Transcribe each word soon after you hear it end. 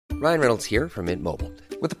Ryan Reynolds here from Mint Mobile.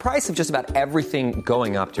 With the price of just about everything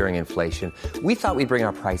going up during inflation, we thought we'd bring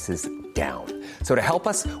our prices down. So to help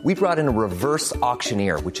us, we brought in a reverse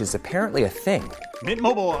auctioneer, which is apparently a thing. Mint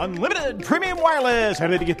Mobile Unlimited Premium Wireless. How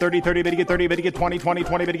to get 30, 30, bit to get 30, bit to get 20, 20,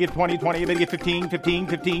 20, bit to get 20, 20, bit to get 15, 15,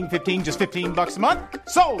 15, 15, just $15 a month?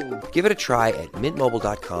 Sold! Give it a try at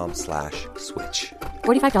mintmobile.com/switch.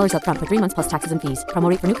 $45 up front for 3 months plus taxes and fees. Promo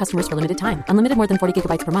rate for new customers for limited time. Unlimited more than 40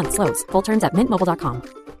 gigabytes per month. Slows full terms at mintmobile.com.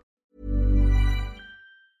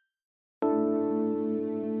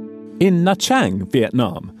 In Nha Trang,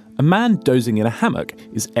 Vietnam, a man dozing in a hammock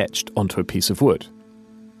is etched onto a piece of wood.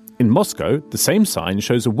 In Moscow, the same sign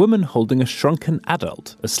shows a woman holding a shrunken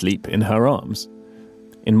adult asleep in her arms.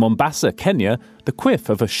 In Mombasa, Kenya, the quiff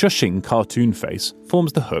of a shushing cartoon face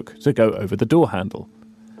forms the hook to go over the door handle.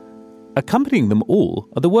 Accompanying them all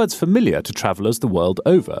are the words familiar to travellers the world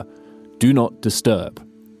over: do not disturb.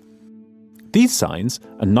 These signs,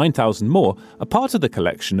 and 9,000 more, are part of the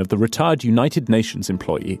collection of the retired United Nations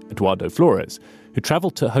employee Eduardo Flores, who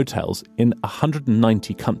travelled to hotels in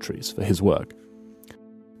 190 countries for his work.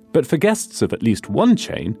 But for guests of at least one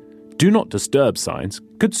chain, do not disturb signs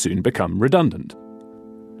could soon become redundant.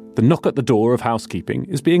 The knock at the door of housekeeping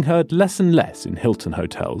is being heard less and less in Hilton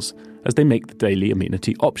hotels as they make the daily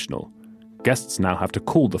amenity optional. Guests now have to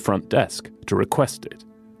call the front desk to request it.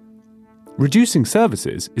 Reducing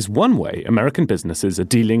services is one way American businesses are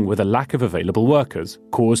dealing with a lack of available workers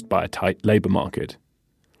caused by a tight labour market.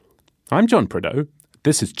 I'm John Prideaux.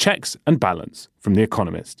 This is Checks and Balance from The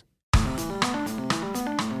Economist.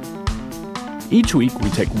 Each week we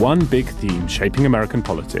take one big theme shaping American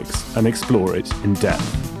politics and explore it in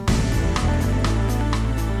depth.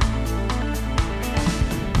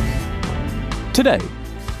 Today,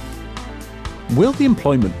 will the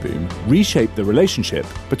employment boom reshape the relationship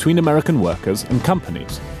between American workers and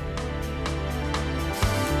companies?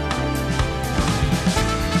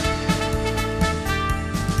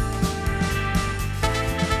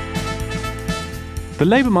 The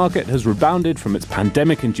labour market has rebounded from its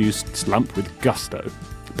pandemic-induced slump with gusto,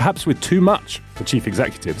 perhaps with too much for chief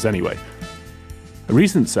executives anyway. A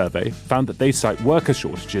recent survey found that they cite worker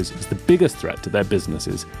shortages as the biggest threat to their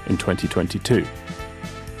businesses in 2022.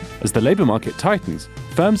 As the labour market tightens,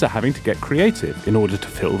 firms are having to get creative in order to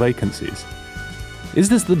fill vacancies. Is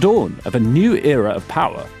this the dawn of a new era of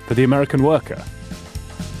power for the American worker?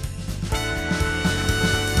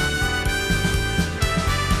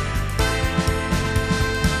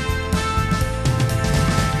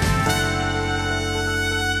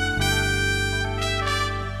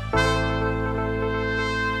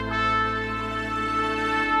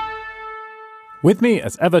 With me,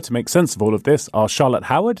 as ever, to make sense of all of this are Charlotte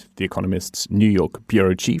Howard, The Economist's New York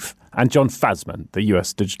bureau chief, and John Fasman, the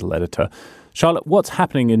US digital editor. Charlotte, what's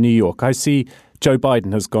happening in New York? I see Joe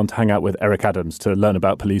Biden has gone to hang out with Eric Adams to learn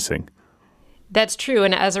about policing. That's true,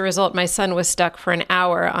 and as a result, my son was stuck for an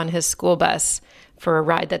hour on his school bus for a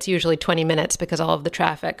ride that's usually 20 minutes because all of the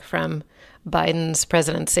traffic from Biden's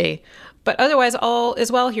presidency. But otherwise, all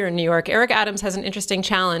is well here in New York. Eric Adams has an interesting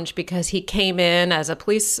challenge because he came in as a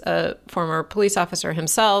former police officer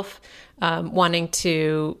himself, wanting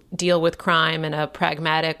to deal with crime in a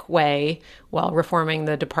pragmatic way while reforming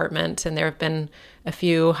the department. And there have been a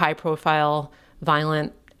few high-profile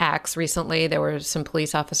violent acts recently. There were some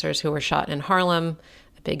police officers who were shot in Harlem,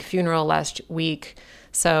 a big funeral last week.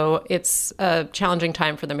 So it's a challenging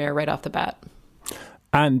time for the mayor right off the bat.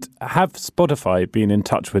 And have Spotify been in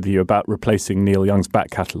touch with you about replacing Neil Young's back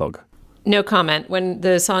catalogue? No comment. When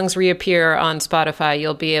the songs reappear on Spotify,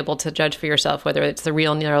 you'll be able to judge for yourself whether it's the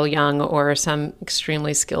real Neil Young or some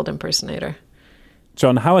extremely skilled impersonator.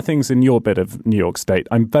 John, how are things in your bit of New York State?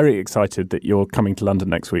 I'm very excited that you're coming to London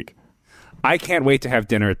next week. I can't wait to have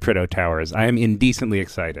dinner at Prideaux Towers. I am indecently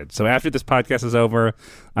excited. So after this podcast is over,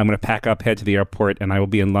 I'm going to pack up, head to the airport, and I will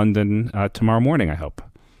be in London tomorrow morning, I hope.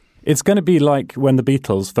 It's going to be like when the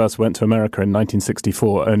Beatles first went to America in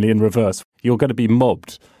 1964, only in reverse. You're going to be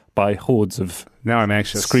mobbed by hordes of now I'm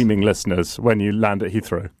anxious. Screaming listeners when you land at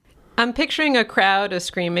Heathrow. I'm picturing a crowd of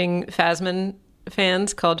screaming Fasman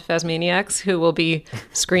fans called Fasmaniacs who will be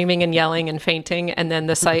screaming and yelling and fainting, and then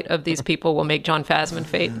the sight of these people will make John Fasman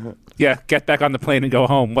faint. Yeah, get back on the plane and go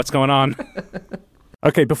home. What's going on?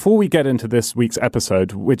 Okay, before we get into this week's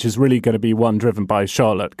episode, which is really going to be one driven by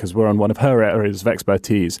Charlotte, because we're on one of her areas of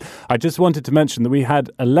expertise, I just wanted to mention that we had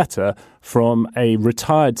a letter from a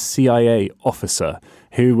retired CIA officer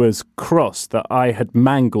who was cross that I had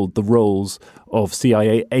mangled the roles of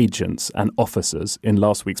CIA agents and officers in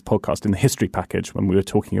last week's podcast in the history package when we were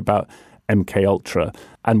talking about MKUltra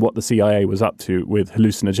and what the CIA was up to with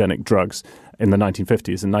hallucinogenic drugs in the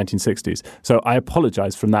 1950s and 1960s. So I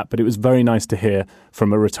apologize from that, but it was very nice to hear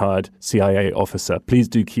from a retired CIA officer. Please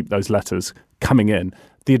do keep those letters coming in.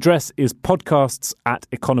 The address is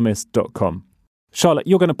podcasts@economist.com. Charlotte,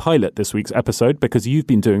 you're going to pilot this week's episode because you've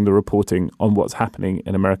been doing the reporting on what's happening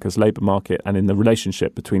in America's labour market and in the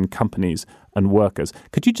relationship between companies and workers.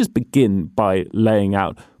 Could you just begin by laying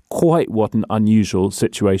out quite what an unusual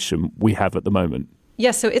situation we have at the moment?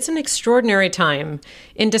 Yes, so it's an extraordinary time.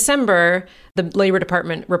 In December, the Labor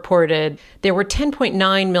Department reported there were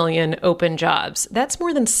 10.9 million open jobs. That's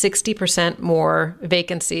more than 60% more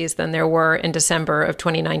vacancies than there were in December of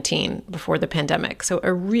 2019 before the pandemic. So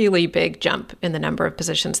a really big jump in the number of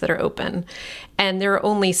positions that are open. And there are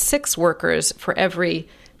only 6 workers for every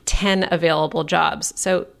 10 available jobs.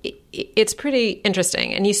 So it's pretty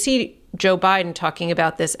interesting. And you see Joe Biden talking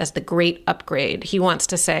about this as the great upgrade. He wants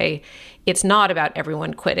to say it's not about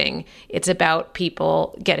everyone quitting. It's about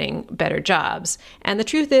people getting better jobs. And the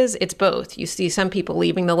truth is, it's both. You see some people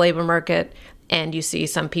leaving the labor market, and you see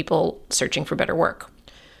some people searching for better work.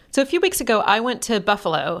 So a few weeks ago, I went to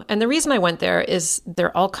Buffalo, and the reason I went there is there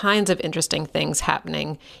are all kinds of interesting things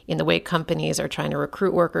happening in the way companies are trying to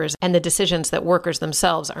recruit workers and the decisions that workers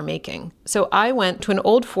themselves are making. So I went to an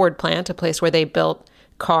old Ford plant, a place where they built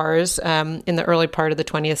cars in the early part of the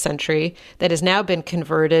 20th century that has now been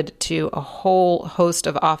converted to a whole host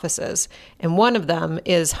of offices. And one of them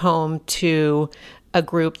is home to a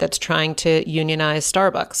group that's trying to unionize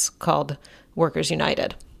Starbucks called Workers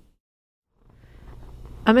United.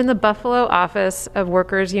 I'm in the Buffalo office of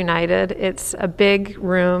Workers United. It's a big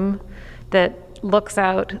room that looks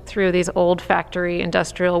out through these old factory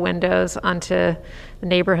industrial windows onto the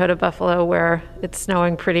neighborhood of Buffalo where it's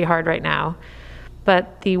snowing pretty hard right now.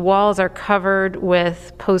 But the walls are covered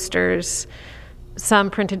with posters,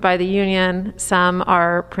 some printed by the union, some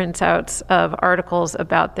are printouts of articles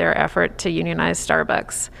about their effort to unionize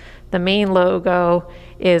Starbucks. The main logo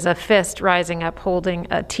is a fist rising up holding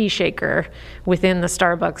a tea shaker within the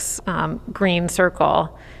Starbucks green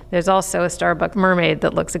circle. There's also a Starbucks mermaid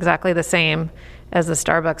that looks exactly the same as the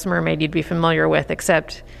Starbucks mermaid you'd be familiar with,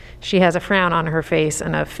 except she has a frown on her face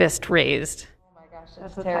and a fist raised.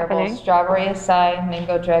 That's terrible. Happening. Strawberry acai,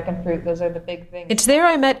 mango dragon fruit, those are the big things. It's there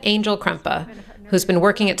I met Angel Krumpa, who's been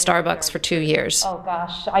working at Starbucks for 2 years. Oh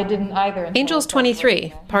gosh, I didn't either. Angel's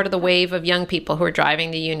 23, part of the wave of young people who are driving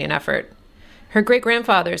the union effort. Her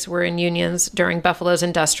great-grandfathers were in unions during Buffalo's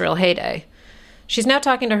industrial heyday. She's now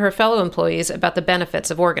talking to her fellow employees about the benefits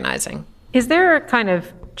of organizing. Is there a kind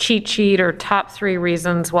of cheat sheet or top 3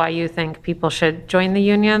 reasons why you think people should join the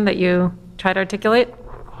union that you try to articulate?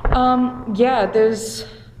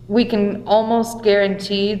 We can almost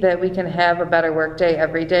guarantee that we can have a better workday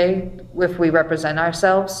every day if we represent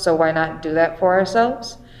ourselves, so why not do that for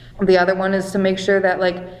ourselves? The other one is to make sure that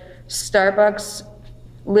Starbucks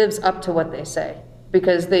lives up to what they say,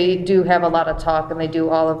 because they do have a lot of talk and they do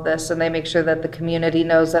all of this and they make sure that the community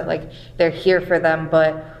knows that they're here for them,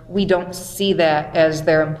 but we don't see that as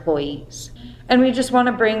their employees. And we just want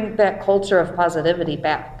to bring that culture of positivity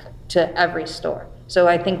back to every store. So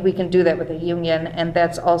I think we can do that with a union, and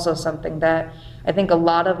that's also something that I think a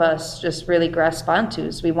lot of us just really grasp onto,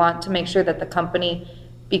 is we want to make sure that the company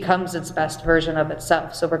becomes its best version of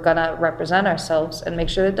itself. So we're going to represent ourselves and make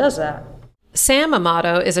sure it does that. Sam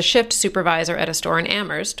Amato is a shift supervisor at a store in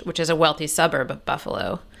Amherst, which is a wealthy suburb of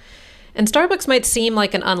Buffalo. And Starbucks might seem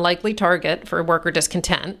like an unlikely target for worker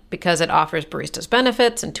discontent because it offers baristas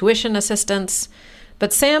benefits and tuition assistance.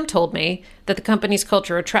 But Sam told me that the company's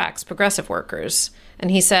culture attracts progressive workers. And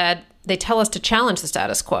he said, they tell us to challenge the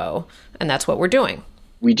status quo, and that's what we're doing.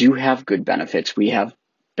 We do have good benefits. We have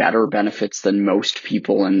better benefits than most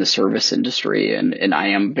people in the service industry. And I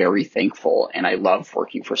am very thankful, and I love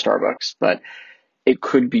working for Starbucks. But it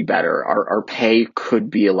could be better. Our pay could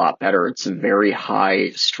be a lot better. It's a very high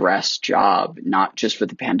stress job, not just with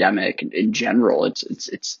the pandemic. In general,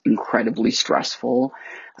 it's incredibly stressful.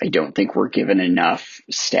 I don't think we're given enough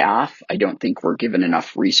staff. I don't think we're given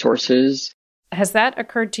enough resources. Has that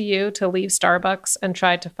occurred to you to leave Starbucks and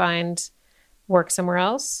try to find work somewhere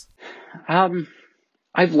else?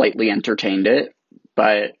 I've lightly entertained it,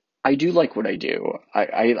 but I do like what I do.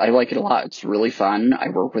 I like it a lot. It's really fun. I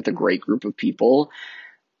work with a great group of people.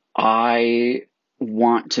 I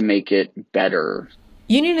want to make it better.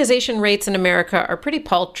 Unionization rates in America are pretty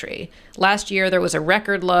paltry. Last year, there was a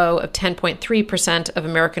record low of 10.3% of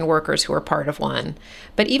American workers who are part of one.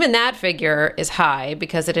 But even that figure is high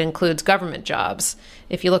because it includes government jobs.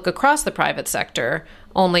 If you look across the private sector,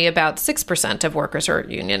 only about 6% of workers are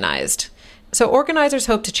unionized. So organizers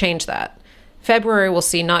hope to change that. February will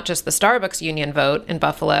see not just the Starbucks union vote in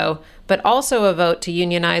Buffalo, but also a vote to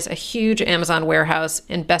unionize a huge Amazon warehouse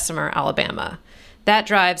in Bessemer, Alabama. That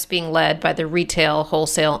drive's being led by the Retail,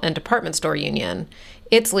 Wholesale, and Department Store Union.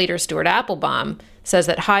 Its leader, Stuart Applebaum, says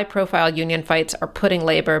that high-profile union fights are putting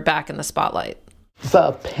labor back in the spotlight.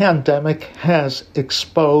 The pandemic has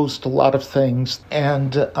exposed a lot of things,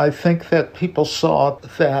 and I think that people saw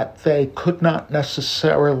that they could not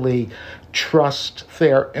necessarily trust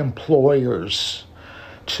their employers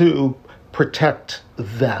to protect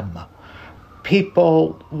them.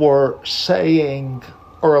 People were saying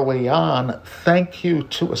early on, thank you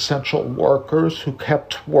to essential workers who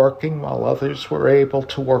kept working while others were able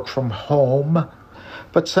to work from home.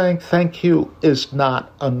 But saying thank you is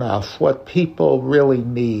not enough. What people really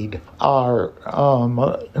need are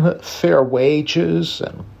fair wages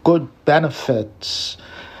and good benefits,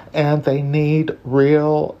 and they need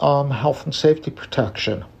real health and safety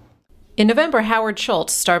protection. In November, Howard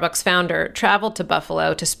Schultz, Starbucks founder, traveled to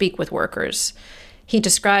Buffalo to speak with workers. He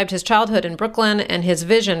described his childhood in Brooklyn and his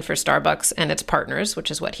vision for Starbucks and its partners,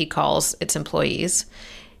 which is what he calls its employees.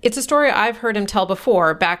 It's a story I've heard him tell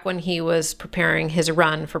before, back when he was preparing his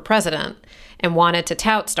run for president and wanted to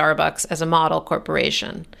tout Starbucks as a model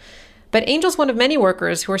corporation. But Angel's one of many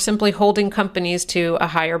workers who are simply holding companies to a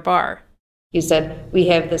higher bar. He said, we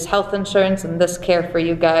have this health insurance and this care for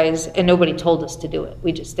you guys, and nobody told us to do it.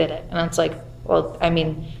 We just did it. And it's like, well, I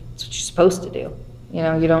mean, it's what you're supposed to do. You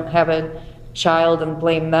know, you don't have a child and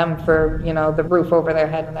blame them for, you know, the roof over their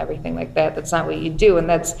head and everything like that. That's not what you do. And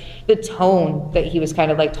that's the tone that he was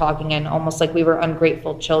kind of like talking in, almost like we were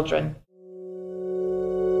ungrateful children.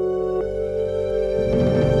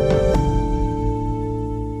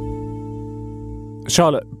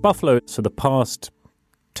 Charlotte, Buffalo, for the past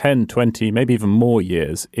 10, 20, maybe even more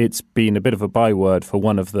years, it's been a bit of a byword for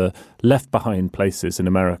one of the left-behind places in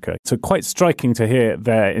America. So quite striking to hear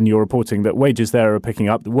there in your reporting that wages there are picking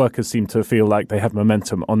up. The workers seem to feel like they have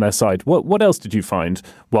momentum on their side. What else did you find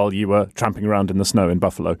while you were tramping around in the snow in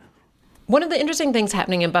Buffalo? One of the interesting things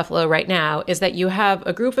happening in Buffalo right now is that you have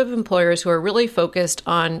a group of employers who are really focused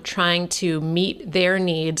on trying to meet their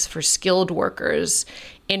needs for skilled workers,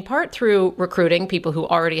 in part through recruiting people who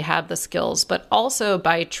already have the skills, but also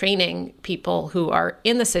by training people who are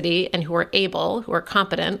in the city and who are able, who are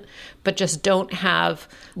competent, but just don't have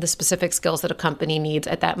the specific skills that a company needs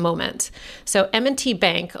at that moment. So M&T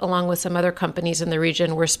Bank, along with some other companies in the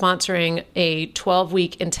region, were sponsoring a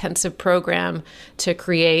 12-week intensive program to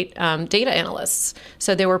create data analysts.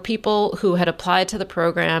 So there were people who had applied to the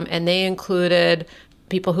program, and they included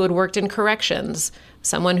people who had worked in corrections,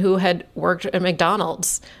 someone who had worked at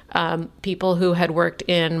McDonald's, people who had worked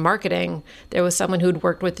in marketing. There was someone who'd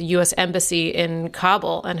worked with the U.S. Embassy in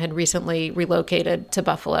Kabul and had recently relocated to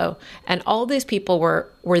Buffalo. And all these people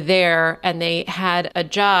were there, and they had a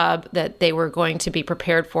job that they were going to be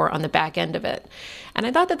prepared for on the back end of it. And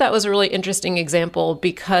I thought that that was a really interesting example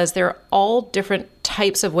because there are all different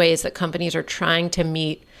types of ways that companies are trying to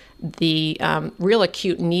meet the real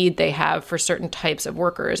acute need they have for certain types of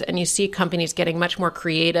workers. And you see companies getting much more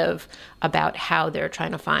creative about how they're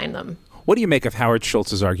trying to find them. What do you make of Howard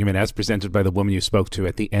Schultz's argument as presented by the woman you spoke to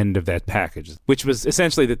at the end of that package, which was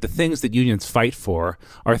essentially that the things that unions fight for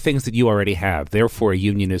are things that you already have, therefore a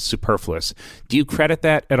union is superfluous? Do you credit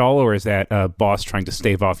that at all, or is that a boss trying to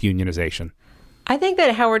stave off unionization? I think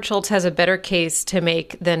that Howard Schultz has a better case to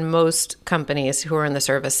make than most companies who are in the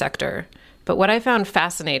service sector. But what I found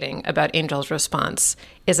fascinating about Angel's response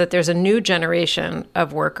is that there's a new generation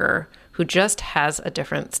of worker who just has a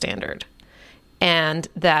different standard. And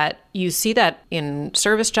that you see that in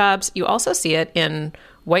service jobs. You also see it in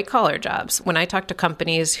white-collar jobs. When I talk to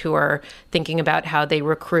companies who are thinking about how they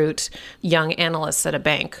recruit young analysts at a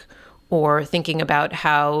bank, or thinking about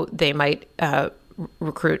how they might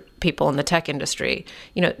recruit people in the tech industry,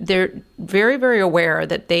 you know, they're very, very aware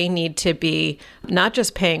that they need to be not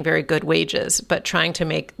just paying very good wages, but trying to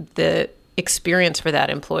make the experience for that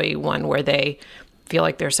employee one where they feel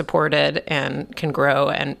like they're supported and can grow.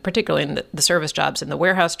 And particularly in the service jobs and the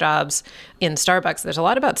warehouse jobs in Starbucks, there's a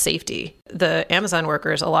lot about safety. The Amazon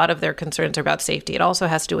workers, a lot of their concerns are about safety. It also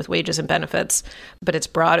has to do with wages and benefits, but it's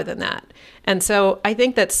broader than that. And so I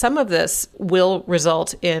think that some of this will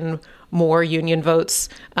result in more union votes.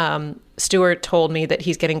 Stuart told me that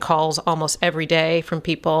he's getting calls almost every day from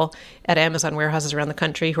people at Amazon warehouses around the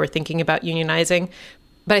country who are thinking about unionizing.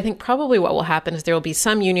 But I think probably what will happen is there will be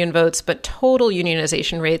some union votes, but total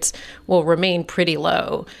unionization rates will remain pretty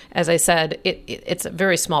low. As I said, it's a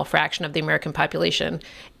very small fraction of the American population.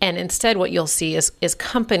 And instead what you'll see is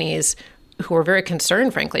companies who are very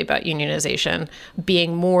concerned, frankly, about unionization,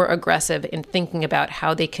 being more aggressive in thinking about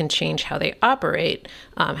how they can change how they operate,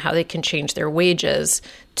 how they can change their wages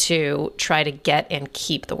to try to get and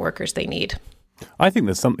keep the workers they need. I think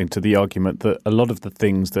there's something to the argument that a lot of the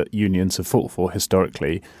things that unions have fought for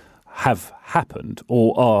historically have happened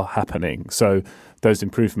or are happening. So those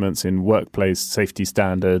improvements in workplace safety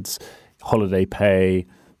standards, holiday pay,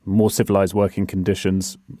 more civilized working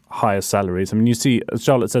conditions, higher salaries. I mean, you see, as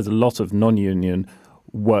Charlotte says, a lot of non-union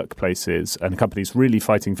workplaces and companies really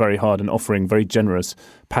fighting very hard and offering very generous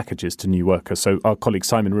packages to new workers. So our colleague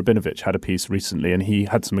Simon Rabinovich had a piece recently, and he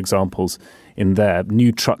had some examples in there.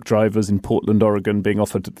 New truck drivers in Portland, Oregon being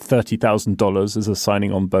offered $30,000 as a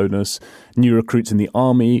signing-on bonus. New recruits in the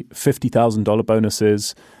Army, $50,000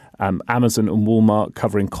 bonuses. Amazon and Walmart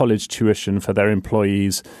covering college tuition for their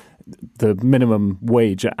employees. The minimum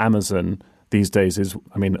wage at Amazon these days is,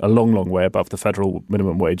 a long, long way above the federal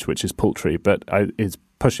minimum wage, which is paltry, but it's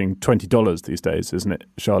pushing $20 these days, isn't it,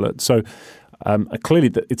 Charlotte? So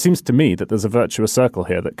clearly, it seems to me that there's a virtuous circle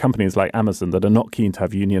here, that companies like Amazon that are not keen to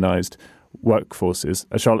have unionized workforces,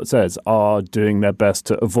 as Charlotte says, are doing their best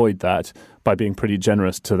to avoid that by being pretty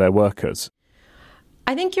generous to their workers.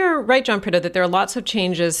 I think you're right, John Prideaux, that there are lots of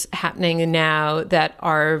changes happening now that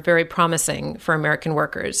are very promising for American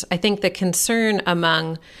workers. I think the concern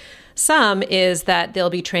among some is that they'll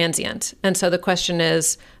be transient. And so the question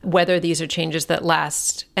is whether these are changes that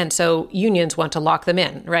last. And so unions want to lock them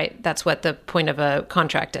in, right? That's what the point of a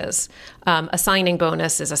contract is. A signing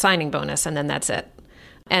bonus is a signing bonus, and then that's it.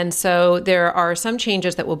 And so there are some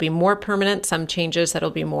changes that will be more permanent, some changes that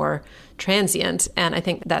will be more transient. And I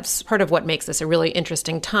think that's part of what makes this a really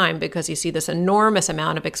interesting time, because you see this enormous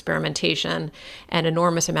amount of experimentation and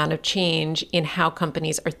enormous amount of change in how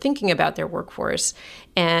companies are thinking about their workforce.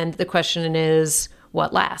 And the question is,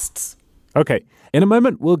 what lasts? Okay. In a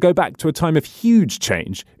moment, we'll go back to a time of huge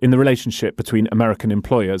change in the relationship between American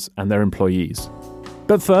employers and their employees.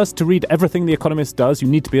 But first, to read everything The Economist does, you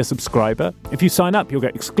need to be a subscriber. If you sign up, you'll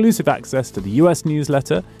get exclusive access to the US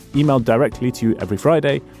newsletter, emailed directly to you every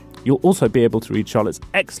Friday. You'll also be able to read Charlotte's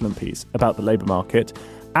excellent piece about the labour market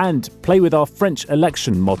and play with our French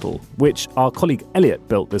election model, which our colleague Elliot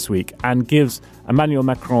built this week and gives Emmanuel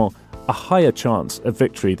Macron a higher chance of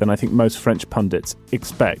victory than I think most French pundits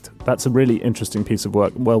expect. That's a really interesting piece of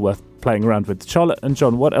work, well worth playing around with. Charlotte and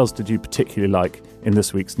John, what else did you particularly like in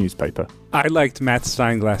this week's newspaper? I liked Matt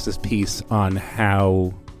Steinglass's piece on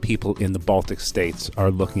how people in the Baltic states are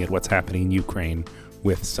looking at what's happening in Ukraine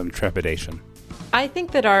with some trepidation. I think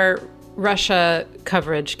that our Russia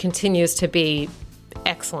coverage continues to be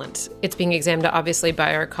excellent. It's being examined, obviously,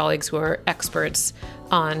 by our colleagues who are experts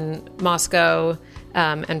on Moscow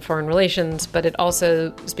and foreign relations, but it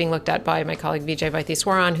also is being looked at by my colleague Vijay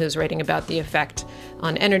Vaidhiswaran, who's writing about the effect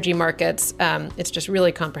on energy markets. It's just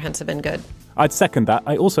really comprehensive and good. I'd second that.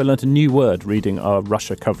 I also learned a new word reading our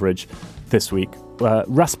Russia coverage this week,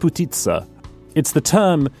 Rasputitsa. It's the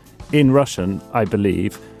term in Russian, I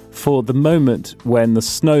believe, for the moment when the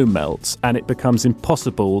snow melts and it becomes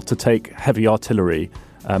impossible to take heavy artillery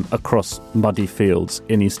across muddy fields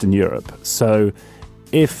in Eastern Europe. So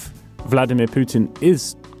if Vladimir Putin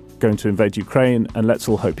is going to invade Ukraine, and let's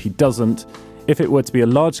all hope he doesn't, if it were to be a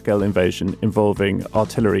large-scale invasion involving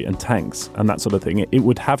artillery and tanks and that sort of thing, it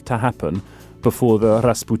would have to happen before the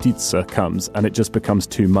Rasputitsa comes and it just becomes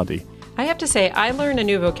too muddy. I have to say, I learn a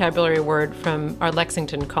new vocabulary word from our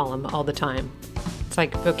Lexington column all the time. It's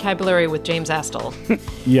like vocabulary with James Astle.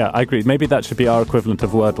 Yeah, I agree. Maybe that should be our equivalent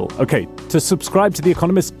of Wordle. Okay, to subscribe to The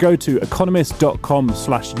Economist, go to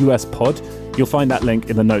economist.com/USpod. You'll find that link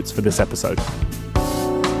in the notes for this episode.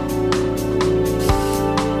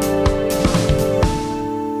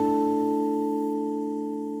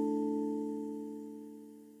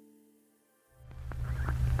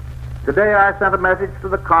 Today I sent a message to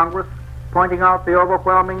the Congress pointing out the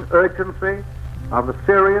overwhelming urgency of the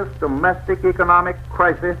serious domestic economic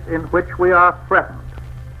crisis in which we are threatened.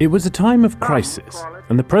 It was a time of crisis,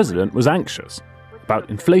 and the president was anxious about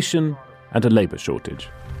inflation and a labour shortage.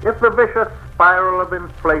 If the vicious spiral of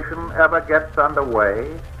inflation ever gets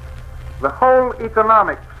underway, the whole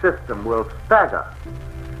economic system will stagger.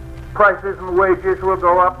 Prices and wages will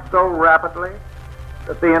go up so rapidly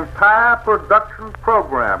that the entire production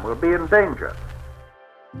program will be in danger.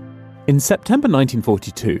 In September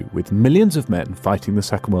 1942, with millions of men fighting the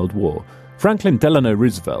Second World War, Franklin Delano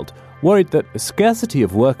Roosevelt worried that a scarcity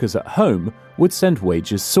of workers at home would send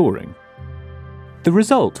wages soaring. The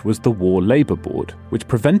result was the War Labour Board, which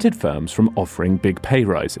prevented firms from offering big pay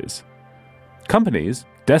rises. Companies,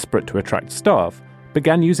 desperate to attract staff,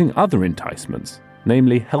 began using other enticements,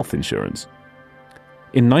 namely health insurance.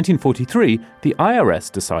 In 1943, the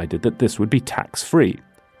IRS decided that this would be tax-free,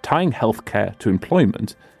 tying healthcare to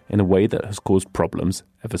employment in a way that has caused problems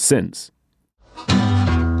ever since.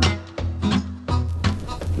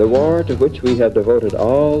 The war to which we have devoted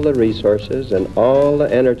all the resources and all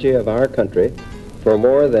the energy of our country for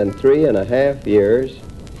more than 3.5 years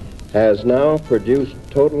has now produced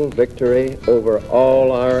total victory over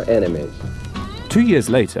all our enemies. 2 years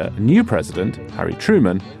later, a new president, Harry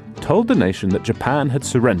Truman, told the nation that Japan had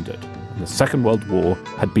surrendered and the Second World War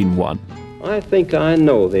had been won. I think I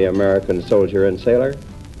know the American soldier and sailor.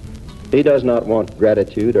 He does not want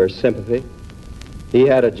gratitude or sympathy. He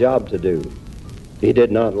had a job to do. He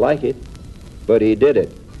did not like it, but he did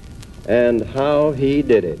it. And how he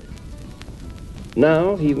did it.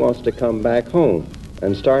 Now he wants to come back home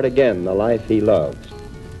and start again the life he loves.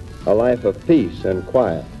 A life of peace and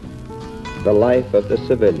quiet. The life of the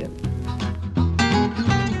civilian.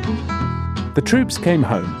 The troops came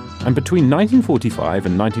home, and between 1945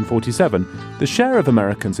 and 1947, the share of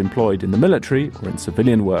Americans employed in the military or in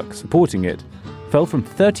civilian work supporting it fell from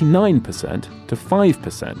 39% to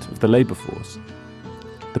 5% of the labour force.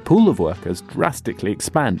 The pool of workers drastically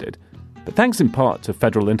expanded, but thanks in part to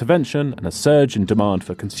federal intervention and a surge in demand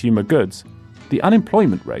for consumer goods, the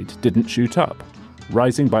unemployment rate didn't shoot up,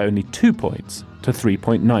 rising by only 2 points to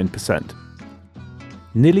 3.9%.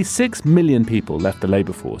 Nearly 6 million people left the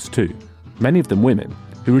labour force too, many of them women,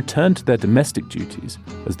 who returned to their domestic duties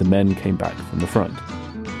as the men came back from the front.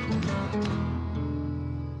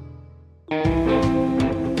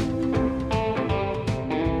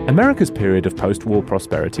 America's period of post-war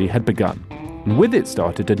prosperity had begun, and with it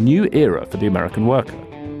started a new era for the American worker.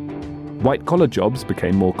 White-collar jobs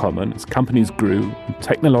became more common as companies grew and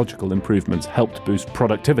technological improvements helped boost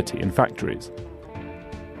productivity in factories.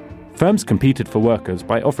 Firms competed for workers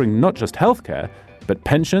by offering not just healthcare, but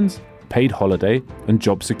pensions, paid holiday, and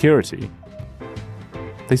job security.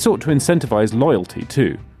 They sought to incentivize loyalty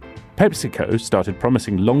too. PepsiCo started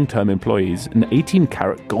promising long-term employees an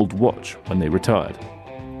 18-karat gold watch when they retired.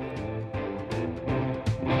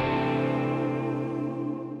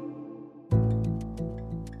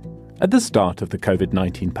 At the start of the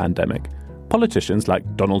COVID-19 pandemic, politicians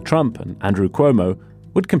like Donald Trump and Andrew Cuomo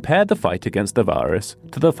would compare the fight against the virus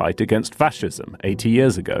to the fight against fascism 80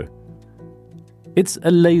 years ago. It's a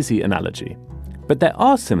lazy analogy, but there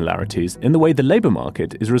are similarities in the way the labour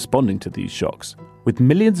market is responding to these shocks, with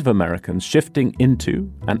millions of Americans shifting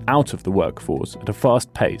into and out of the workforce at a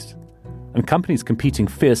fast pace, and companies competing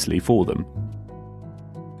fiercely for them.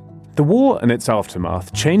 The war and its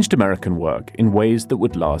aftermath changed American work in ways that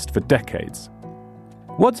would last for decades.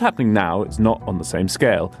 What's happening now is not on the same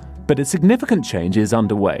scale, but a significant change is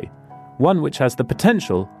underway, one which has the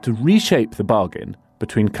potential to reshape the bargain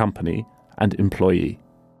between company and employee.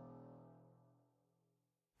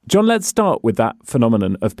 John, let's start with that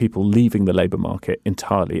phenomenon of people leaving the labour market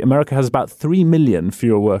entirely. America has about 3 million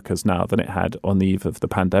fewer workers now than it had on the eve of the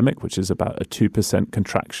pandemic, which is about a 2%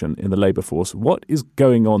 contraction in the labour force. What is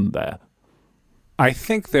going on there? I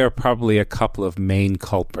think there are probably a couple of main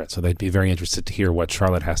culprits, so they'd be very interested to hear what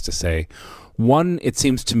Charlotte has to say. One, it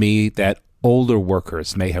seems to me that older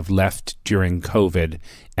workers may have left during COVID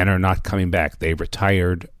and are not coming back. They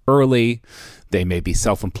retired early. They may be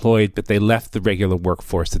self-employed, but they left the regular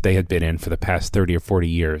workforce that they had been in for the past 30 or 40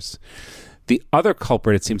 years. The other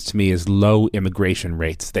culprit, it seems to me, is low immigration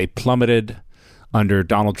rates. They plummeted under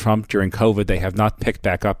Donald Trump during COVID. They have not picked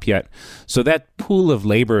back up yet. So that pool of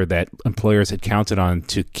labor that employers had counted on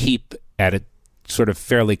to keep at a sort of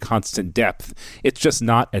fairly constant depth, it's just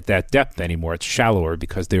not at that depth anymore. It's shallower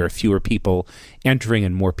because there are fewer people entering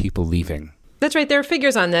and more people leaving. That's right. There are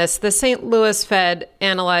figures on this. The St. Louis Fed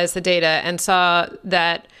analyzed the data and saw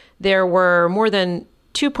that there were more than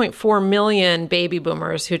 2.4 million baby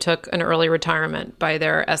boomers who took an early retirement by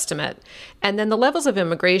their estimate. And then the levels of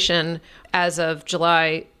immigration as of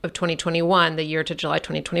July of 2021, the year to July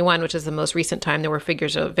 2021, which is the most recent time there were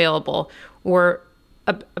figures available, were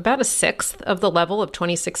about a sixth of the level of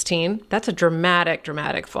 2016. That's a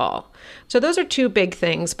dramatic fall. So those are two big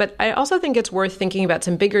things. But I also think it's worth thinking about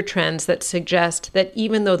some bigger trends that suggest that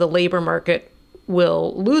even though the labor market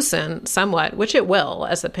will loosen somewhat, which it will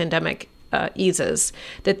as the pandemic eases,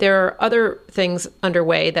 that there are other things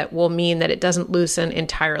underway that will mean that it doesn't loosen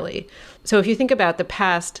entirely. So if you think about the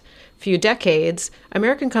past few decades,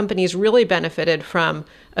 American companies really benefited from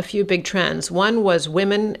a few big trends. One was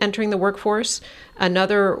women entering the workforce.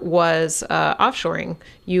 Another was offshoring.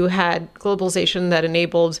 You had globalization that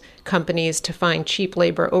enabled companies to find cheap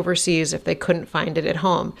labor overseas if they couldn't find it at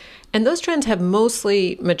home. And those trends have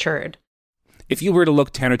mostly matured. If you were to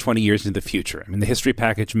look 10 or 20 years into the future, the history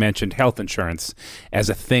package mentioned health insurance as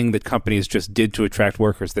a thing that companies just did to attract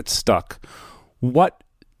workers that stuck. What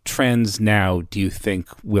trends now do you think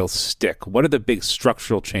will stick? What are the big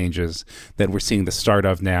structural changes that we're seeing the start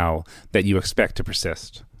of now that you expect to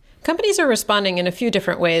persist? Companies are responding in a few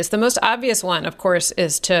different ways. The most obvious one, of course,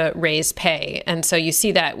 is to raise pay. And so you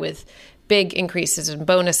see that with big increases in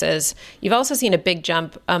bonuses. You've also seen a big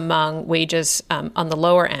jump among wages on the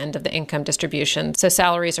lower end of the income distribution. So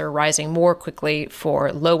salaries are rising more quickly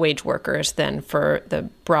for low-wage workers than for the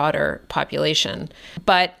broader population.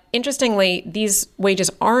 But interestingly, these wages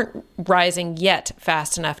aren't rising yet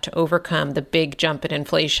fast enough to overcome the big jump in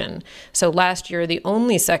inflation. So last year, the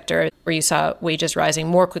only sector where you saw wages rising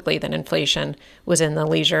more quickly than inflation was in the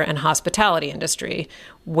leisure and hospitality industry,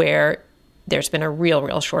 where there's been a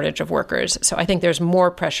real shortage of workers. So I think there's more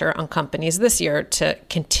pressure on companies this year to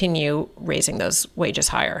continue raising those wages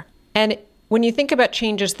higher. And when you think about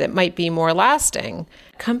changes that might be more lasting,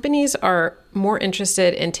 companies are more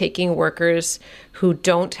interested in taking workers who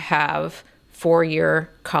don't have 4-year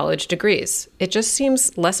college degrees. It just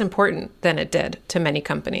seems less important than it did to many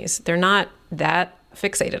companies. They're not that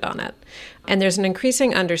fixated on it. And there's an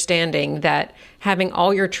increasing understanding that having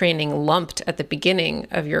all your training lumped at the beginning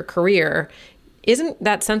of your career isn't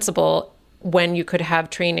that sensible when you could have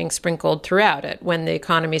training sprinkled throughout it, when the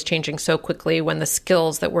economy is changing so quickly, when the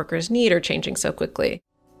skills that workers need are changing so quickly.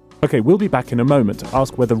 Okay, we'll be back in a moment to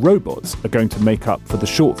ask whether robots are going to make up for the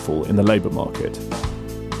shortfall in the labour market.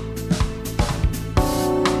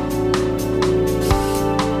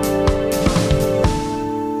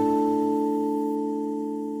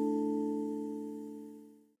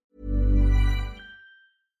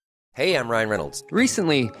 Hey, I'm Ryan Reynolds.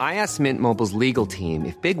 Recently, I asked Mint Mobile's legal team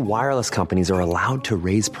if big wireless companies are allowed to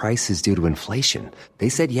raise prices due to inflation. They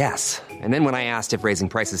said yes. And then when I asked if raising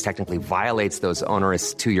prices technically violates those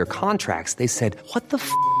onerous 2-year contracts, they said, "What the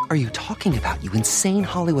f*** are you talking about, you insane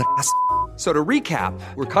Hollywood ass f- So to recap,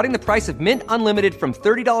 we're cutting the price of Mint Unlimited from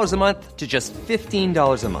 $30 a month to just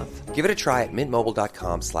 $15 a month. Give it a try at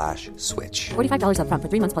mintmobile.com/switch. $45 up front for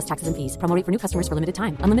 3 months plus taxes and fees. Promo rate for new customers for limited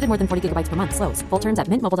time. Unlimited more than 40 gigabytes per month. Slows full terms at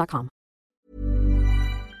mintmobile.com.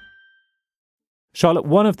 Charlotte,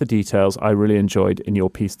 one of the details I really enjoyed in your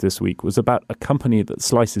piece this week was about a company that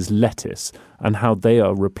slices lettuce and how they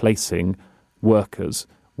are replacing workers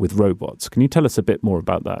with robots. Can you tell us a bit more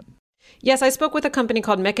about that? Yes, I spoke with a company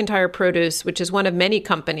called McIntyre Produce, which is one of many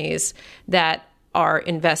companies that are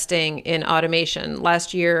investing in automation.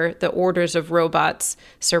 Last year, the orders of robots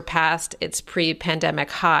surpassed its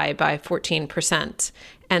pre-pandemic high by 14%.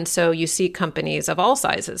 And so you see companies of all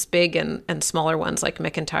sizes, big and smaller ones like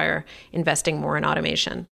McIntyre, investing more in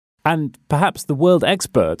automation. And perhaps the world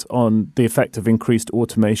expert on the effect of increased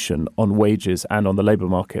automation on wages and on the labour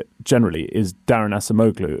market generally is Daron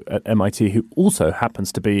Acemoglu at MIT, who also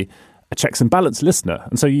happens to be a Checks and Balance listener.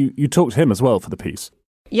 And so you talked to him as well for the piece.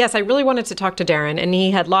 Yes, I really wanted to talk to Daron, and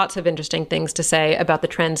he had lots of interesting things to say about the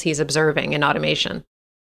trends he's observing in automation.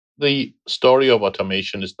 The story of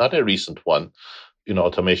automation is not a recent one.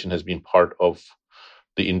 Automation has been part of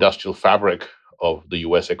the industrial fabric of the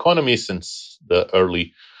U.S. economy since the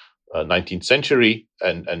early 19th century,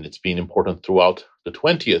 and it's been important throughout the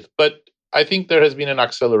 20th. But I think there has been an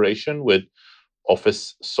acceleration with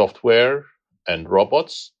office software and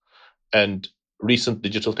robots, and recent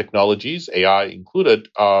digital technologies, AI included,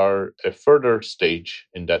 are a further stage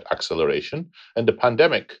in that acceleration. And the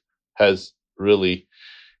pandemic has really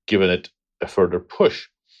given it a further push.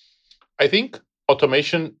 I think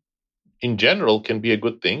automation in general can be a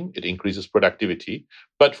good thing. It increases productivity.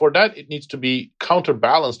 But for that, it needs to be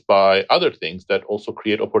counterbalanced by other things that also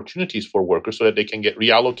create opportunities for workers so that they can get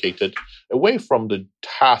reallocated away from the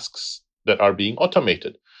tasks that are being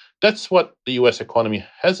automated. That's what the US economy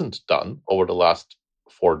hasn't done over the last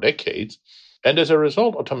 4 decades. And as a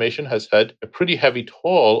result, automation has had a pretty heavy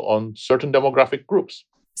toll on certain demographic groups.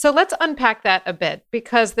 So let's unpack that a bit,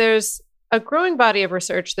 because there's a growing body of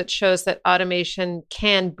research that shows that automation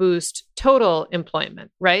can boost total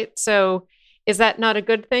employment, right? So is that not a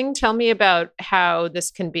good thing? Tell me about how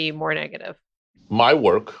this can be more negative. My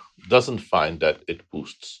work doesn't find that it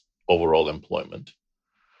boosts overall employment.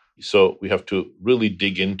 So we have to really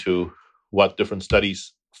dig into what different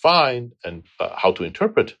studies find and how to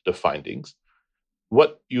interpret the findings.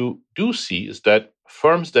 What you do see is that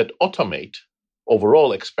firms that automate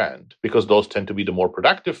overall expand, because those tend to be the more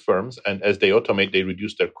productive firms. And as they automate, they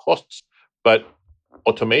reduce their costs. But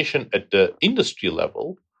automation at the industry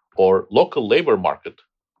level or local labor market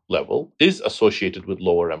level is associated with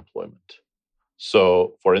lower employment.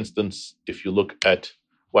 So, for instance, if you look at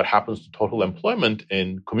what happens to total employment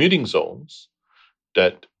in commuting zones,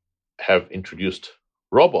 that have introduced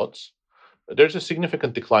robots, there's a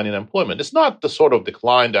significant decline in employment. It's not the sort of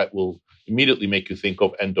decline that will immediately make you think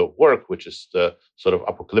of end of work, which is the sort of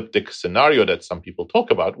apocalyptic scenario that some people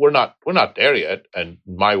talk about. We're not there yet, and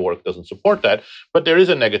my work doesn't support that. But there is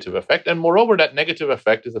a negative effect, and moreover, that negative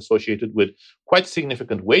effect is associated with quite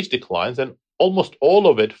significant wage declines, and almost all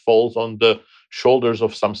of it falls on the shoulders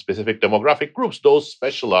of some specific demographic groups, those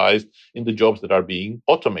specialized in the jobs that are being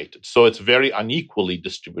automated. So it's very unequally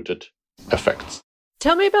distributed effects.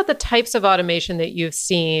 Tell me about the types of automation that you've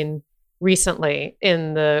seen recently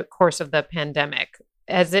in the course of the pandemic.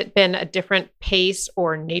 Has it been a different pace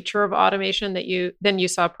or nature of automation than you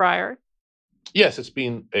saw prior? Yes, it's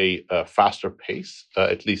been a faster pace.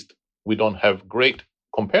 At least we don't have great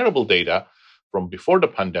comparable data from before the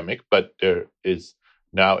pandemic, but there is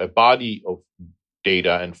now a body of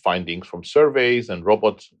data and findings from surveys and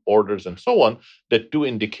robot orders and so on that do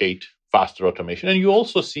indicate faster automation. And you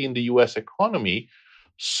also see in the US economy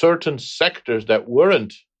certain sectors that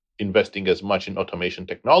weren't investing as much in automation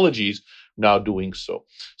technologies now doing so.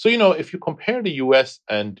 So, if you compare the US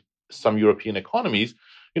and some European economies,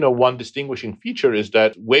 one distinguishing feature is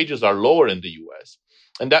that wages are lower in the US.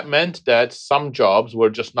 And that meant that some jobs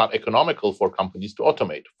were just not economical for companies to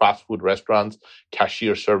automate, fast food restaurants,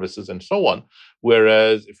 cashier services, and so on.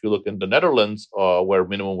 Whereas if you look in the Netherlands, where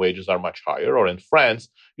minimum wages are much higher, or in France,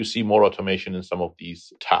 you see more automation in some of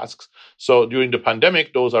these tasks. So during the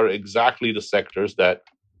pandemic, those are exactly the sectors that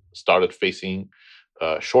started facing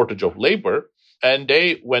shortage of labor, and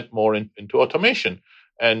they went more into automation.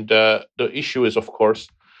 And the issue is, of course,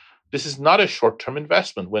 this is not a short-term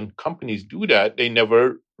investment. When companies do that, they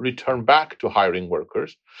never return back to hiring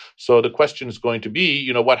workers. So the question is going to be,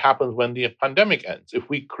 what happens when the pandemic ends? If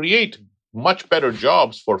we create much better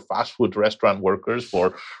jobs for fast food restaurant workers,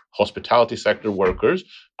 for hospitality sector workers,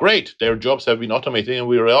 great, their jobs have been automated and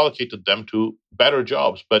we reallocated them to better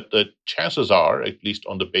jobs. But the chances are, at least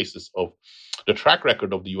on the basis of the track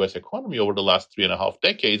record of the US economy over the last 3.5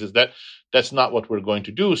 decades, is that that's not what we're going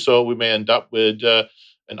to do. So we may end up with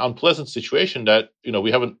an unpleasant situation that, we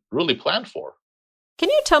haven't really planned for. Can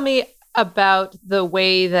you tell me about the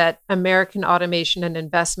way that American automation and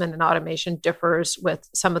investment in automation differs with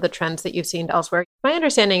some of the trends that you've seen elsewhere? My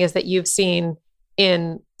understanding is that you've seen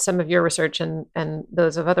in some of your research and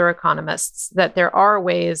those of other economists that there are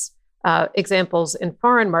ways, examples in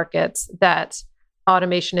foreign markets that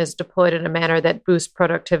automation is deployed in a manner that boosts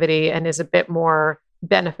productivity and is a bit more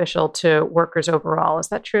beneficial to workers overall. Is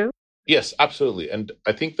that true? Yes, absolutely. And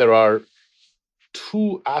I think there are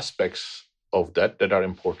two aspects of that are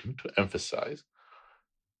important to emphasize,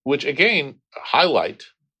 which again highlight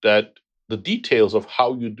that the details of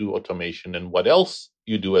how you do automation and what else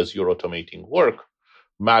you do as you're automating work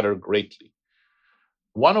matter greatly.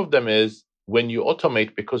 One of them is when you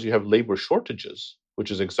automate because you have labor shortages, which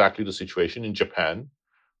is exactly the situation in Japan,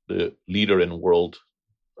 the leader in world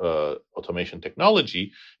automation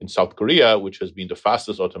technology, in South Korea, which has been the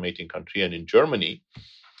fastest automating country, and in Germany,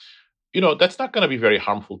 that's not going to be very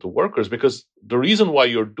harmful to workers, because the reason why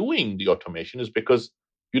you're doing the automation is because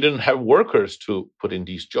you didn't have workers to put in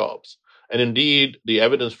these jobs. And indeed, the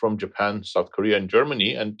evidence from Japan, South Korea, and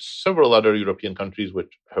Germany, and several other European countries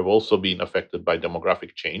which have also been affected by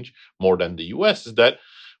demographic change more than the US, is that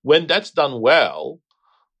when that's done well,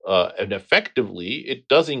 and effectively, it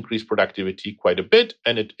does increase productivity quite a bit.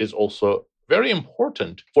 And it is also very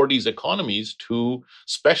important for these economies to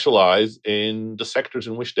specialize in the sectors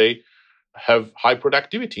in which they have high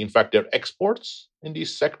productivity. In fact, their exports in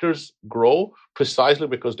these sectors grow precisely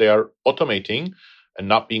because they are automating and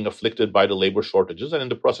not being afflicted by the labor shortages. And in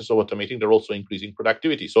the process of automating, they're also increasing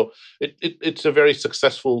productivity. So it's a very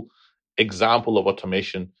successful example of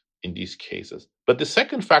automation in these cases. But the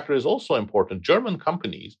second factor is also important. German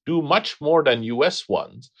companies do much more than US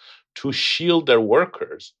ones to shield their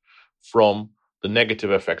workers from the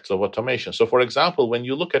negative effects of automation. So, for example, when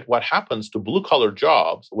you look at what happens to blue-collar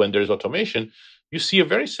jobs when there's automation, you see a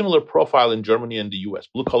very similar profile in Germany and the US.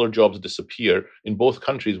 Blue-collar jobs disappear in both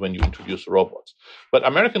countries when you introduce robots. But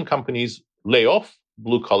American companies lay off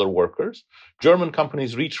blue-collar workers. German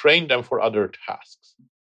companies retrain them for other tasks.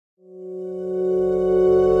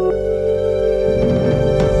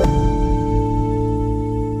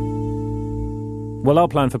 Well, our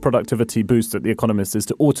plan for productivity boost at The Economist is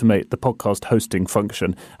to automate the podcast hosting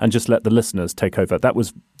function and just let the listeners take over. That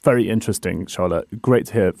was very interesting, Charlotte. Great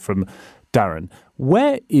to hear from Darren.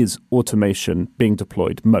 Where is automation being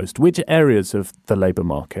deployed most? Which areas of the labour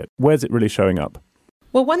market? Where's it really showing up?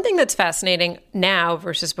 Well, one thing that's fascinating now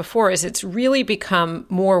versus before is it's really become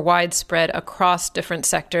more widespread across different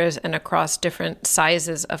sectors and across different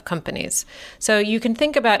sizes of companies. So you can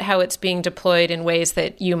think about how it's being deployed in ways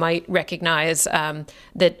that you might recognize,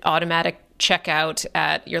 that automatic checkout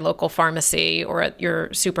at your local pharmacy or at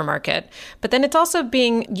your supermarket. But then it's also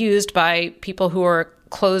being used by people who are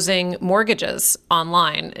closing mortgages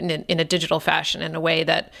online in a digital fashion in a way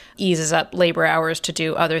that eases up labor hours to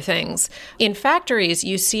do other things. In factories,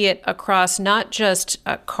 you see it across not just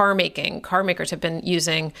car making. Car makers have been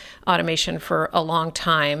using automation for a long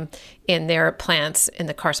time in their plants in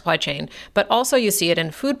the car supply chain, but also you see it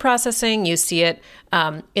in food processing, you see it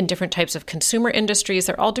in different types of consumer industries.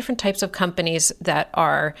 There are all different types of companies that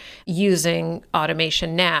are using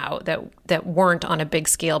automation now that weren't on a big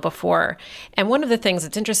scale before. And one of the things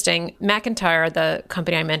that's interesting, McIntyre, the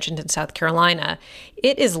company I mentioned in South Carolina,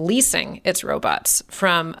 it is leasing its robots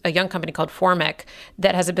from a young company called Formic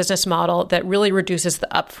that has a business model that really reduces the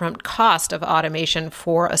upfront cost of automation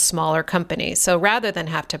for a smaller company. So rather than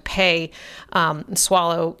have to pay,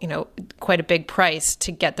 swallow, quite a big price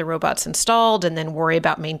to get the robots installed and then worry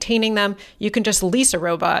about maintaining them, you can just lease a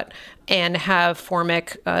robot and have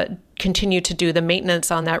Formic continue to do the maintenance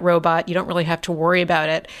on that robot. You don't really have to worry about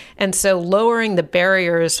it. And so lowering the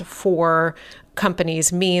barriers for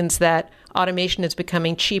companies means that automation is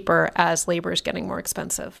becoming cheaper as labor is getting more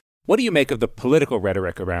expensive. What do you make of the political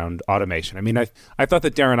rhetoric around automation? I mean, I thought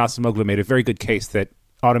that Daron Acemoglu made a very good case that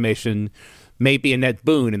automation may be a net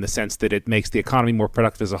boon in the sense that it makes the economy more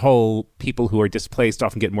productive as a whole. People who are displaced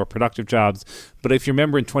often get more productive jobs. But if you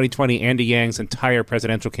remember in 2020, Andy Yang's entire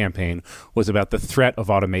presidential campaign was about the threat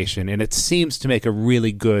of automation, and it seems to make a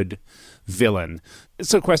really good villain.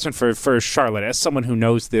 So a question for Charlotte, as someone who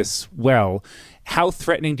knows this well, how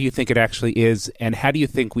threatening do you think it actually is, and how do you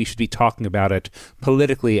think we should be talking about it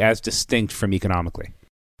politically as distinct from economically?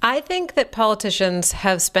 I think that politicians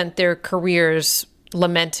have spent their careers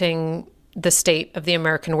lamenting the state of the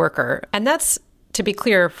American worker. And that's, to be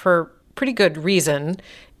clear, for pretty good reason,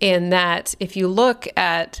 in that if you look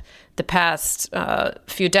at the past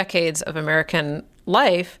few decades of American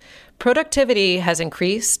life, productivity has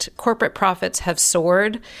increased, corporate profits have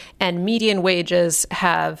soared, and median wages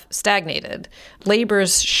have stagnated.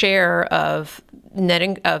 Labor's share of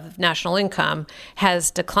national income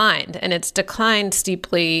has declined, and it's declined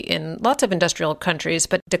steeply in lots of industrial countries,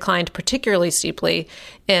 but declined particularly steeply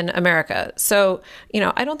in America. So,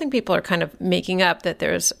 I don't think people are kind of making up that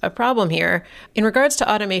there's a problem here. In regards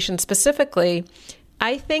to automation specifically,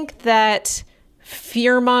 I think that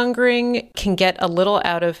fear-mongering can get a little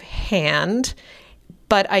out of hand,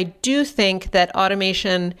 but I do think that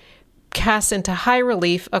automation casts into high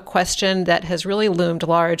relief a question that has really loomed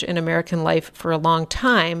large in American life for a long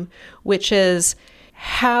time, which is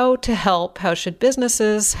how to help, how should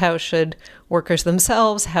businesses, how should workers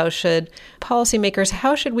themselves, how should policymakers,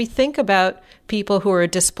 how should we think about people who are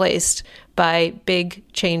displaced by big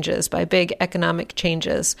changes, by big economic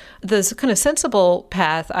changes? The kind of sensible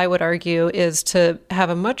path, I would argue, is to have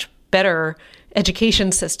a much better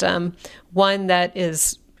education system, one that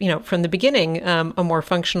is from the beginning, a more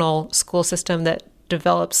functional school system that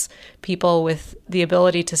develops people with the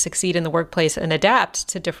ability to succeed in the workplace and adapt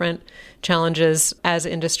to different challenges as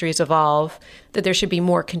industries evolve, that there should be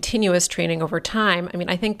more continuous training over time. I mean,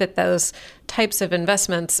 I think that those types of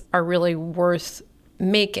investments are really worth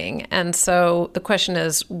making. And so the question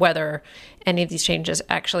is whether any of these changes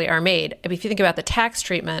actually are made. I mean, if you think about the tax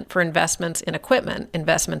treatment for investments in equipment,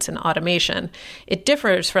 investments in automation, it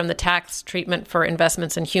differs from the tax treatment for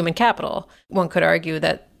investments in human capital. One could argue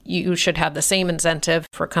that you should have the same incentive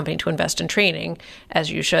for a company to invest in training as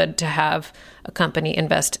you should to have a company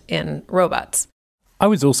invest in robots. I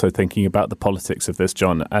was also thinking about the politics of this,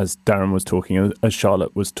 John, as Daron was talking, as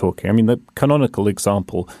Charlotte was talking. I mean, the canonical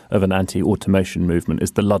example of an anti-automation movement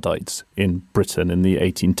is the Luddites in Britain in the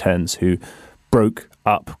 1810s, who broke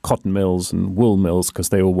up cotton mills and wool mills because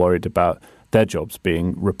they were worried about their jobs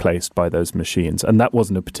being replaced by those machines. And that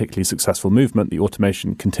wasn't a particularly successful movement. The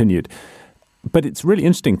automation continued. But it's really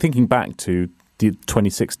interesting thinking back to the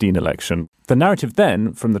 2016 election. The narrative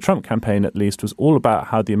then, from the Trump campaign at least, was all about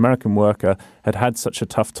how the American worker had had such a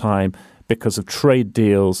tough time because of trade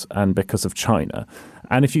deals and because of China.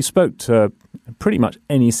 And if you spoke to pretty much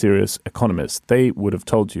any serious economist, they would have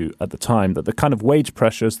told you at the time that the kind of wage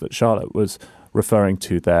pressures that Charlotte was referring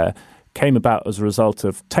to there came about as a result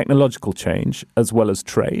of technological change as well as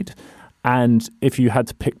trade. And if you had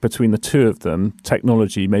to pick between the two of them,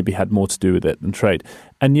 technology maybe had more to do with it than trade.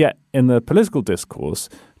 And yet, in the political discourse,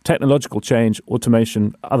 technological change,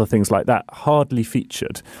 automation, other things like that hardly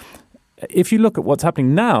featured. if you look at what's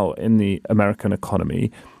happening now in the American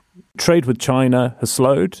economy, trade with China has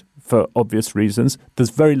slowed for obvious reasons.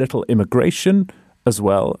 There's very little immigration as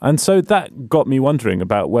well. And so that got me wondering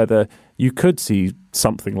about whether you could see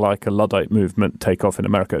something like a Luddite movement take off in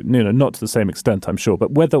America. Not to the same extent, I'm sure,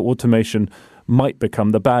 but whether automation might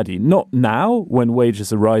become the baddie. Not now, when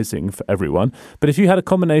wages are rising for everyone, but if you had a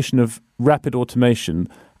combination of rapid automation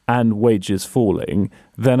and wages falling,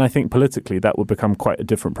 then I think politically that would become quite a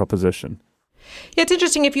different proposition. Yeah, it's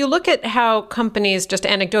interesting. If you look at how companies, just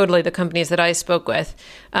anecdotally, the companies that I spoke with,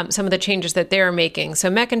 some of the changes that they're making.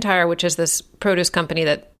 So McIntyre, which is this produce company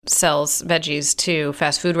that sells veggies to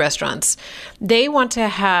fast food restaurants, they want to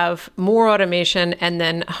have more automation and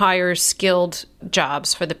then hire skilled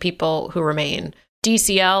jobs for the people who remain.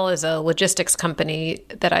 DCL is a logistics company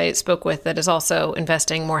that I spoke with that is also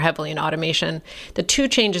investing more heavily in automation. The two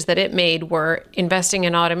changes that it made were investing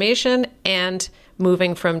in automation and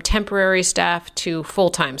moving from temporary staff to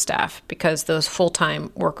full-time staff because those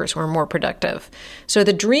full-time workers were more productive. So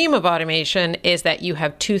the dream of automation is that you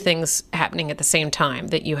have two things happening at the same time,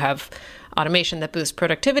 that you have automation that boosts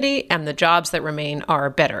productivity and the jobs that remain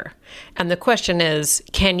are better. And the question is,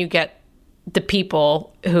 can you get the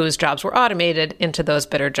people whose jobs were automated into those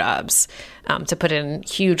better jobs, to put it in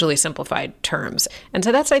hugely simplified terms. And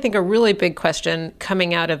so that's, I think, a really big question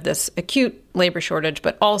coming out of this acute labor shortage,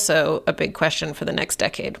 but also a big question for the next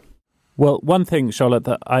decade. Well, one thing, Charlotte,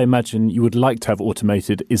 that I imagine you would like to have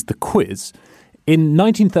automated is the quiz. In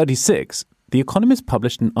 1936, The Economist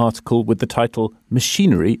published an article with the title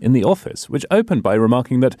Machinery in the Office, which opened by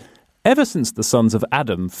remarking that ever since the sons of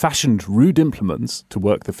Adam fashioned rude implements to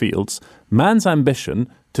work the fields, man's ambition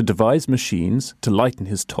to devise machines to lighten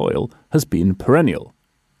his toil has been perennial.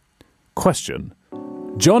 Question.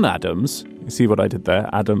 John Adams, you see what I did there,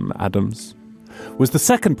 Adams, was the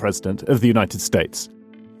second president of the United States.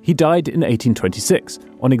 He died in 1826,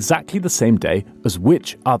 on exactly the same day as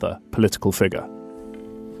which other political figure?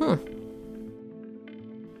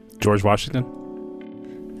 George Washington?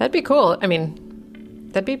 That'd be cool. I mean,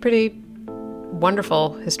 that'd be a pretty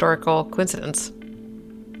wonderful historical coincidence.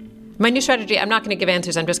 My new strategy, I'm not going to give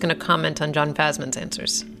answers. I'm just going to comment on John Fasman's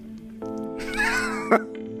answers.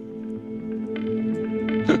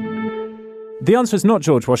 The answer is not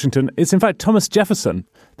George Washington. It's in fact Thomas Jefferson.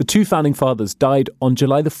 The two founding fathers died on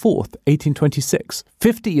July the 4th, 1826,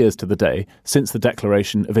 50 years to the day since the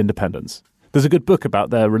Declaration of Independence. There's a good book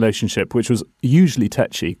about their relationship, which was usually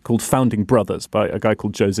tetchy, called Founding Brothers by a guy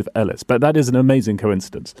called Joseph Ellis. But that is an amazing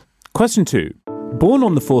coincidence. Question 2. Born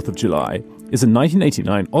on the 4th of July is a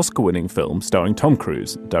 1989 Oscar-winning film starring Tom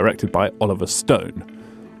Cruise, directed by Oliver Stone.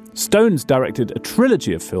 Stone's directed a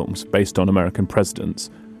trilogy of films based on American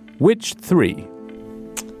presidents. Which three?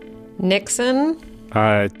 Nixon.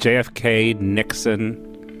 JFK,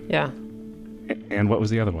 Nixon. Yeah. And what was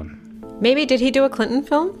the other one? Maybe, did he do a Clinton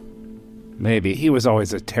film? Maybe. He was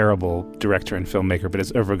always a terrible director and filmmaker, but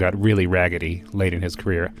his oeuvre got really raggedy late in his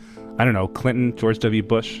career. I don't know, Clinton, George W.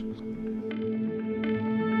 Bush?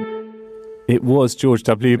 It was George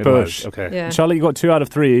W. Bush. Okay. Yeah. Charlotte, you got 2 out of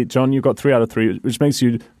 3. John, you got 3 out of 3, which makes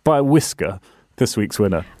you, by a whisker, this week's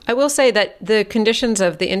winner. I will say that the conditions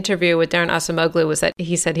of the interview with Darren Acemoglu was that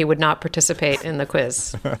he said he would not participate in the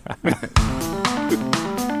quiz.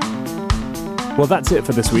 Well, that's it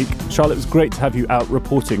for this week. Charlotte, it was great to have you out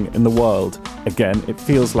reporting in the wild again. It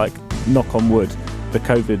feels like, knock on wood, the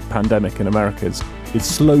COVID pandemic in America is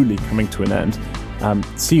slowly coming to an end.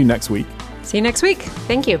 See you next week. See you next week.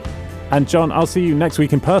 Thank you. And John, I'll see you next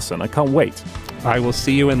week in person. I can't wait. I will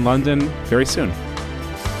see you in London very soon.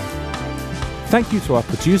 Thank you to our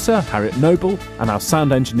producer, Harriet Noble, and our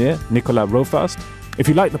sound engineer, Nicolas Rofast. If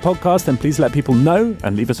you like the podcast, then please let people know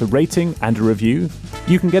and leave us a rating and a review.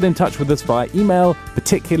 You can get in touch with us via email,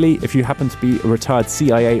 particularly if you happen to be a retired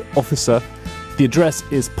CIA officer. The address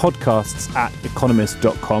is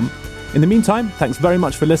podcasts@economist.com. In the meantime, thanks very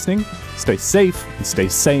much for listening. Stay safe and stay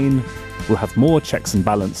sane. We'll have more checks and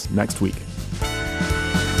balance next week.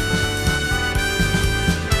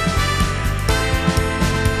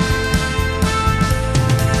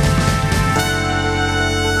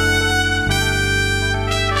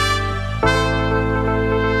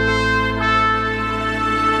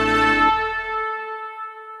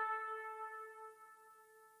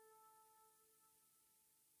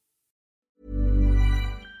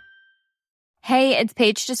 Hey, it's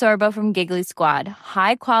Paige DeSorbo from Giggly Squad.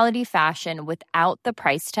 High quality fashion without the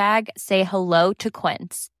price tag. Say hello to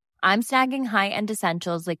Quince. I'm snagging high-end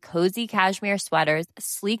essentials like cozy cashmere sweaters,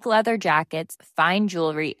 sleek leather jackets, fine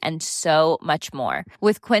jewelry, and so much more.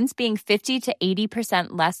 With Quince being 50 to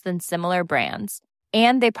 80% less than similar brands.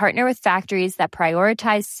 And they partner with factories that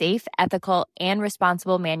prioritize safe, ethical, and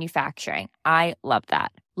responsible manufacturing. I love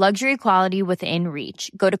that. Luxury quality within reach.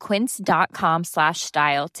 Go to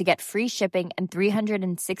quince.com/style to get free shipping and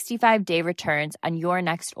 365-day returns on your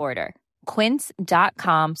next order.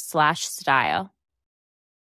 Quince.com/style.